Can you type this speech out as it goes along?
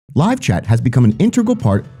LiveChat has become an integral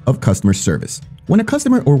part of customer service. When a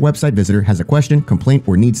customer or website visitor has a question, complaint,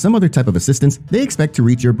 or needs some other type of assistance, they expect to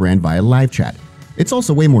reach your brand via LiveChat. It's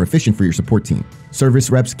also way more efficient for your support team. Service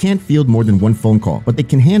reps can't field more than one phone call, but they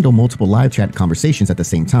can handle multiple LiveChat conversations at the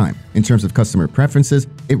same time. In terms of customer preferences,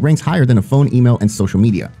 it ranks higher than a phone, email, and social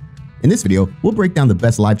media. In this video, we'll break down the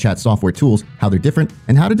best LiveChat software tools, how they're different,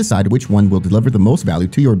 and how to decide which one will deliver the most value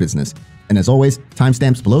to your business. And as always,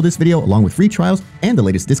 timestamps below this video along with free trials and the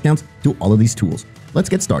latest discounts to all of these tools. Let's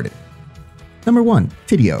get started. Number 1.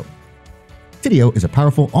 Tidio. Tidio is a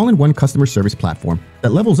powerful all-in-one customer service platform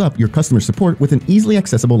that levels up your customer support with an easily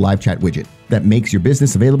accessible LiveChat widget that makes your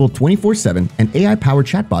business available 24/7 and AI-powered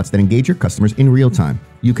chatbots that engage your customers in real time.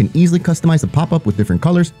 You can easily customize the pop-up with different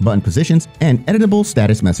colors, button positions, and editable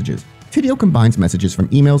status messages. Tidio combines messages from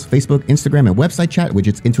emails, Facebook, Instagram, and website chat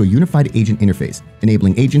widgets into a unified agent interface,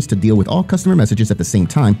 enabling agents to deal with all customer messages at the same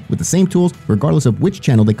time with the same tools regardless of which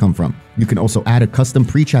channel they come from. You can also add a custom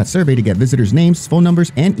pre-chat survey to get visitors' names, phone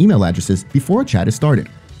numbers, and email addresses before a chat is started.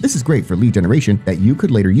 This is great for lead generation that you could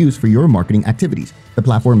later use for your marketing activities. The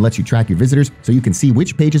platform lets you track your visitors so you can see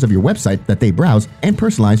which pages of your website that they browse and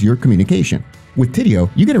personalize your communication. With Tidio,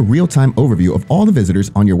 you get a real-time overview of all the visitors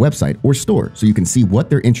on your website or store so you can see what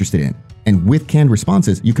they're interested in. And with canned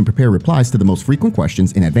responses, you can prepare replies to the most frequent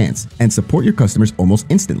questions in advance and support your customers almost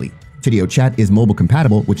instantly. Tidio Chat is mobile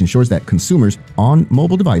compatible, which ensures that consumers on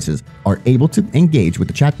mobile devices are able to engage with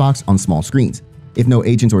the chat box on small screens. If no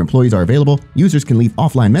agents or employees are available, users can leave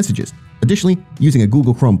offline messages. Additionally, using a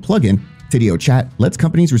Google Chrome plugin, Tidio Chat lets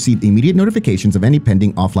companies receive immediate notifications of any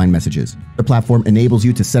pending offline messages. The platform enables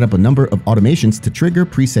you to set up a number of automations to trigger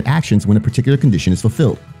preset actions when a particular condition is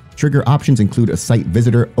fulfilled. Trigger options include a site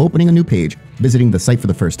visitor opening a new page, visiting the site for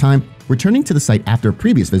the first time, returning to the site after a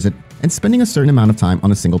previous visit, and spending a certain amount of time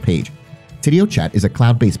on a single page. Tidio Chat is a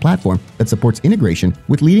cloud-based platform that supports integration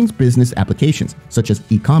with leading business applications such as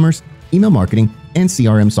e-commerce, email marketing, and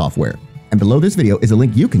CRM software. And below this video is a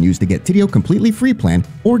link you can use to get Tidio completely free plan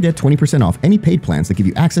or get 20% off any paid plans that give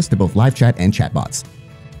you access to both LiveChat and chatbots.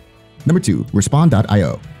 Number 2.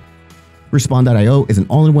 Respond.io. Respond.io is an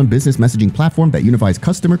all-in-one business messaging platform that unifies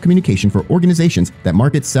customer communication for organizations that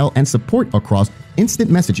market, sell, and support across instant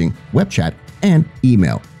messaging, web chat, and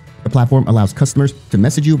email. The platform allows customers to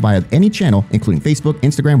message you via any channel, including Facebook,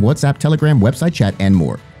 Instagram, WhatsApp, Telegram, website chat, and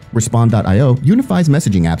more. Respond.io unifies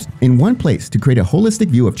messaging apps in one place to create a holistic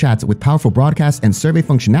view of chats with powerful broadcast and survey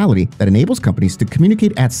functionality that enables companies to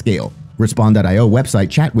communicate at scale. Respond.io website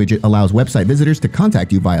chat widget allows website visitors to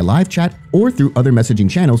contact you via live chat or through other messaging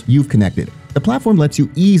channels you've connected. The platform lets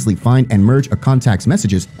you easily find and merge a contact's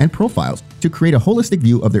messages and profiles to create a holistic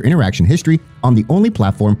view of their interaction history on the only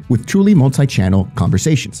platform with truly multi-channel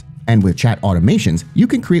conversations. And with chat automations, you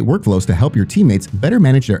can create workflows to help your teammates better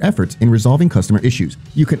manage their efforts in resolving customer issues.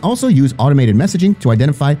 You can also use automated messaging to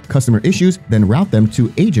identify customer issues, then route them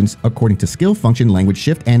to agents according to skill, function, language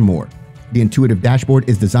shift, and more. The intuitive dashboard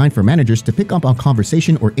is designed for managers to pick up on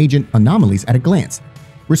conversation or agent anomalies at a glance.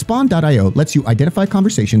 Respond.io lets you identify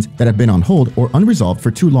conversations that have been on hold or unresolved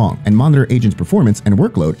for too long and monitor agents' performance and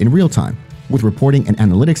workload in real time. With reporting and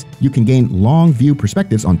analytics, you can gain long-view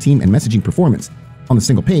perspectives on team and messaging performance. On the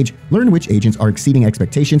single page, learn which agents are exceeding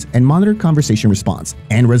expectations and monitor conversation response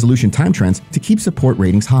and resolution time trends to keep support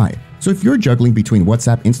ratings high. So if you're juggling between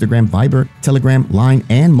WhatsApp, Instagram, Viber, Telegram, Line,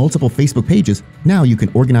 and multiple Facebook pages, now you can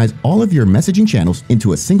organize all of your messaging channels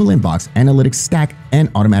into a single inbox, analytics stack, and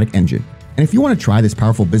automatic engine. And if you want to try this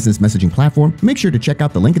powerful business messaging platform, make sure to check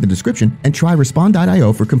out the link in the description and try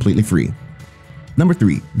Respond.io for completely free. Number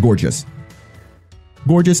 3. Gorgias.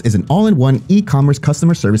 Gorgias is an all-in-one e-commerce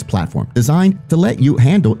customer service platform designed to let you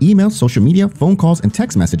handle email, social media, phone calls, and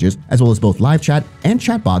text messages, as well as both live chat and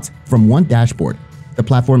chatbots from one dashboard. The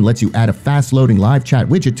platform lets you add a fast-loading live chat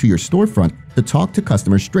widget to your storefront to talk to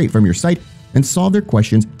customers straight from your site and solve their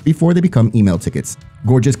questions before they become email tickets.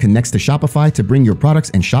 Gorgias connects to Shopify to bring your products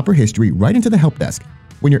and shopper history right into the help desk.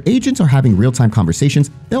 When your agents are having real-time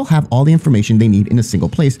conversations, they'll have all the information they need in a single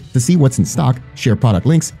place to see what's in stock, share product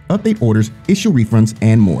links, update orders, issue refunds,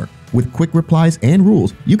 and more. With quick replies and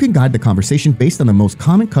rules, you can guide the conversation based on the most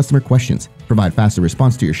common customer questions, provide faster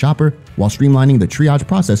response to your shopper, while streamlining the triage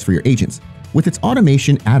process for your agents. With its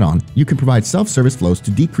automation add-on, you can provide self-service flows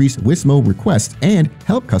to decrease WISMO requests and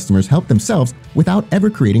help customers help themselves without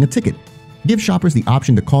ever creating a ticket. Give shoppers the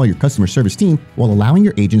option to call your customer service team while allowing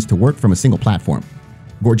your agents to work from a single platform.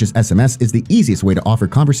 Gorgias SMS is the easiest way to offer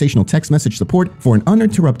conversational text message support for an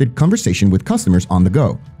uninterrupted conversation with customers on the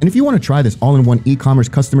go. And if you want to try this all-in-one e-commerce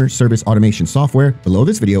customer service automation software, below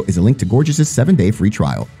this video is a link to Gorgias' 7-day free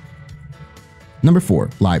trial. Number 4.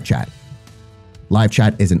 LiveChat.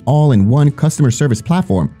 LiveChat is an all-in-one customer service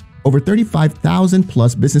platform. Over 35,000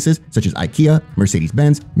 plus businesses such as IKEA,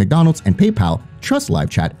 Mercedes-Benz, McDonald's, and PayPal trust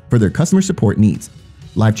LiveChat for their customer support needs.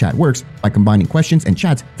 LiveChat works by combining questions and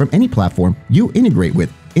chats from any platform you integrate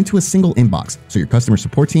with into a single inbox so your customer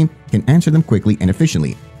support team can answer them quickly and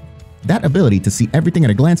efficiently. That ability to see everything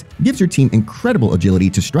at a glance gives your team incredible agility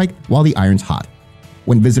to strike while the iron's hot.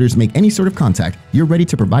 When visitors make any sort of contact, you're ready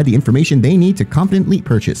to provide the information they need to confidently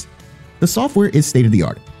purchase. The software is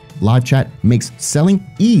state-of-the-art. LiveChat makes selling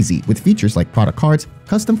easy with features like product cards,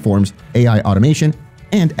 custom forms, AI automation,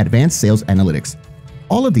 and advanced sales analytics.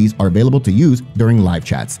 All of these are available to use during live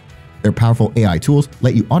chats. Their powerful AI tools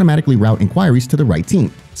let you automatically route inquiries to the right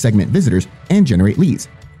team, segment visitors, and generate leads.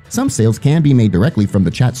 Some sales can be made directly from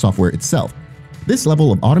the chat software itself. This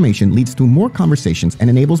level of automation leads to more conversations and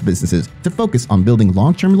enables businesses to focus on building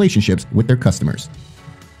long-term relationships with their customers.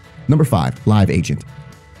 Number 5. LiveAgent.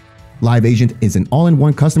 LiveAgent is an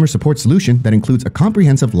all-in-one customer support solution that includes a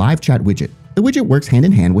comprehensive live chat widget. The widget works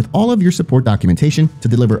hand-in-hand with all of your support documentation to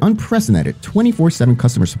deliver unprecedented 24/7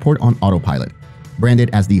 customer support on autopilot. Branded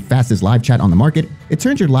as the fastest live chat on the market, it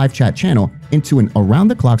turns your live chat channel into an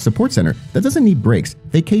around-the-clock support center that doesn't need breaks,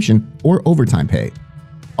 vacation, or overtime pay.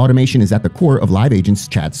 Automation is at the core of LiveAgent's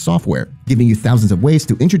chat software, giving you thousands of ways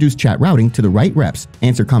to introduce chat routing to the right reps,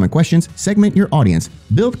 answer common questions, segment your audience,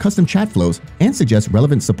 build custom chat flows, and suggest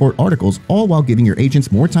relevant support articles, all while giving your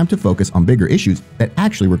agents more time to focus on bigger issues that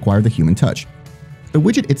actually require the human touch. The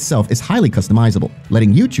widget itself is highly customizable,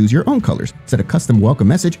 letting you choose your own colors, set a custom welcome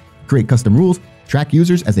message, create custom rules, track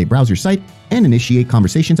users as they browse your site, and initiate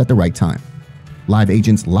conversations at the right time.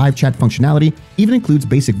 LiveAgent's live chat functionality even includes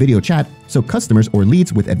basic video chat so customers or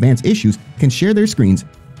leads with advanced issues can share their screens,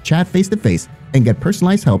 chat face-to-face, and get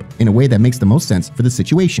personalized help in a way that makes the most sense for the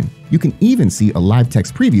situation. You can even see a live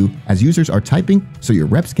text preview as users are typing so your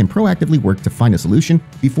reps can proactively work to find a solution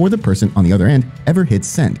before the person on the other end ever hits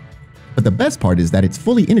send. But the best part is that it's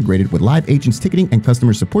fully integrated with LiveAgent's ticketing and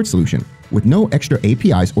customer support solution, with no extra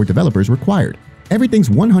APIs or developers required. Everything's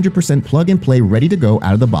 100% plug-and-play ready to go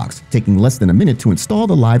out of the box, taking less than a minute to install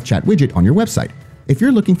the live chat widget on your website. If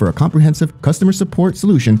you're looking for a comprehensive customer support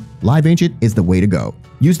solution, LiveAgent is the way to go.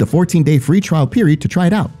 Use the 14-day free trial period to try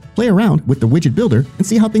it out. Play around with the widget builder and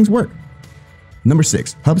see how things work. Number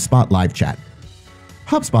 6. HubSpot Live Chat.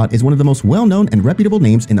 HubSpot is one of the most well-known and reputable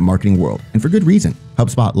names in the marketing world, and for good reason.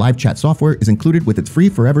 HubSpot Live Chat software is included with its free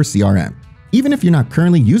forever CRM. Even if you're not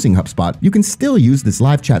currently using HubSpot, you can still use this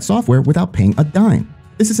live chat software without paying a dime.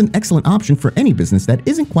 This is an excellent option for any business that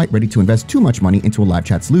isn't quite ready to invest too much money into a live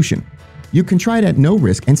chat solution. You can try it at no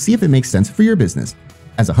risk and see if it makes sense for your business.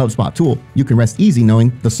 As a HubSpot tool, you can rest easy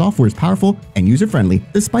knowing the software is powerful and user-friendly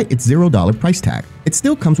despite its $0 price tag. It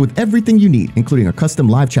still comes with everything you need, including a custom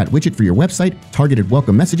live chat widget for your website, targeted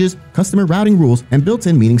welcome messages, customer routing rules, and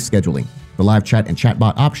built-in meeting scheduling. The live chat and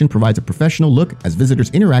chatbot option provides a professional look as visitors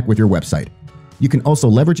interact with your website. You can also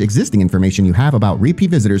leverage existing information you have about repeat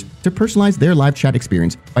visitors to personalize their live chat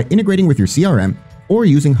experience by integrating with your CRM or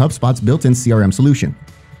using HubSpot's built-in CRM solution.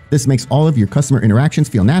 This makes all of your customer interactions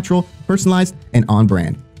feel natural, personalized, and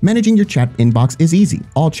on-brand. Managing your chat inbox is easy.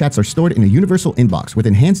 All chats are stored in a universal inbox with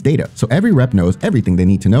enhanced data, so every rep knows everything they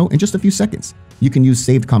need to know in just a few seconds. You can use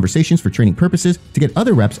saved conversations for training purposes to get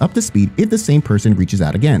other reps up to speed if the same person reaches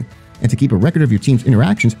out again, and to keep a record of your team's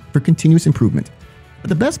interactions for continuous improvement. But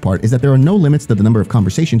the best part is that there are no limits to the number of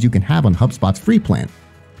conversations you can have on HubSpot's free plan.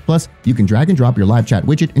 Plus, you can drag and drop your live chat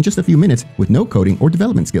widget in just a few minutes with no coding or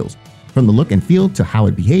development skills. From the look and feel to how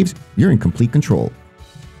it behaves, you're in complete control.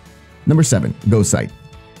 Number 7. GoSite.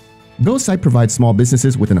 GoSite provides small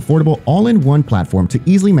businesses with an affordable all-in-one platform to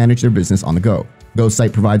easily manage their business on the go.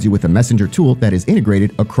 GoSite provides you with a messenger tool that is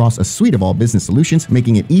integrated across a suite of all business solutions,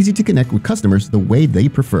 making it easy to connect with customers the way they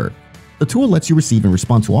prefer. The tool lets you receive and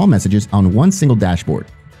respond to all messages on one single dashboard.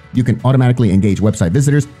 You can automatically engage website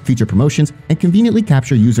visitors, feature promotions, and conveniently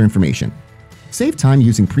capture user information. Save time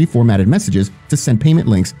using pre-formatted messages to send payment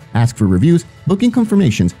links, ask for reviews, booking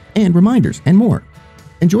confirmations, and reminders, and more.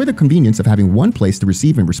 Enjoy the convenience of having one place to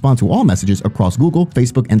receive and respond to all messages across Google,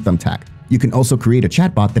 Facebook, and Thumbtack. You can also create a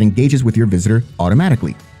chatbot that engages with your visitor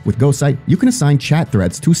automatically. With GoSite, you can assign chat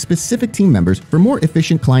threads to specific team members for more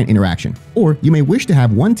efficient client interaction, or you may wish to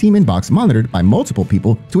have one team inbox monitored by multiple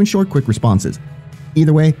people to ensure quick responses.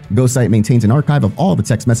 Either way, GoSite maintains an archive of all the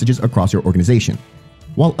text messages across your organization.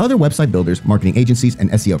 While other website builders, marketing agencies, and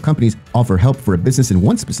SEO companies offer help for a business in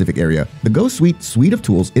one specific area, the GoSuite suite of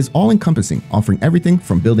tools is all-encompassing, offering everything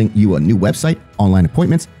from building you a new website, online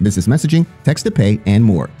appointments, business messaging, text-to-pay, and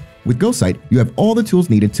more. With GoSite, you have all the tools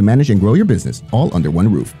needed to manage and grow your business, all under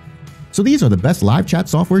one roof. So these are the best live chat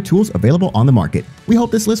software tools available on the market. We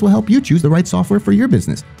hope this list will help you choose the right software for your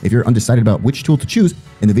business. If you're undecided about which tool to choose,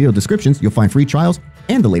 in the video descriptions you'll find free trials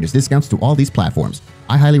and the latest discounts to all these platforms.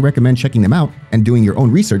 I highly recommend checking them out and doing your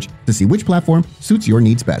own research to see which platform suits your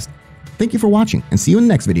needs best. Thank you for watching and see you in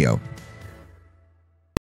the next video.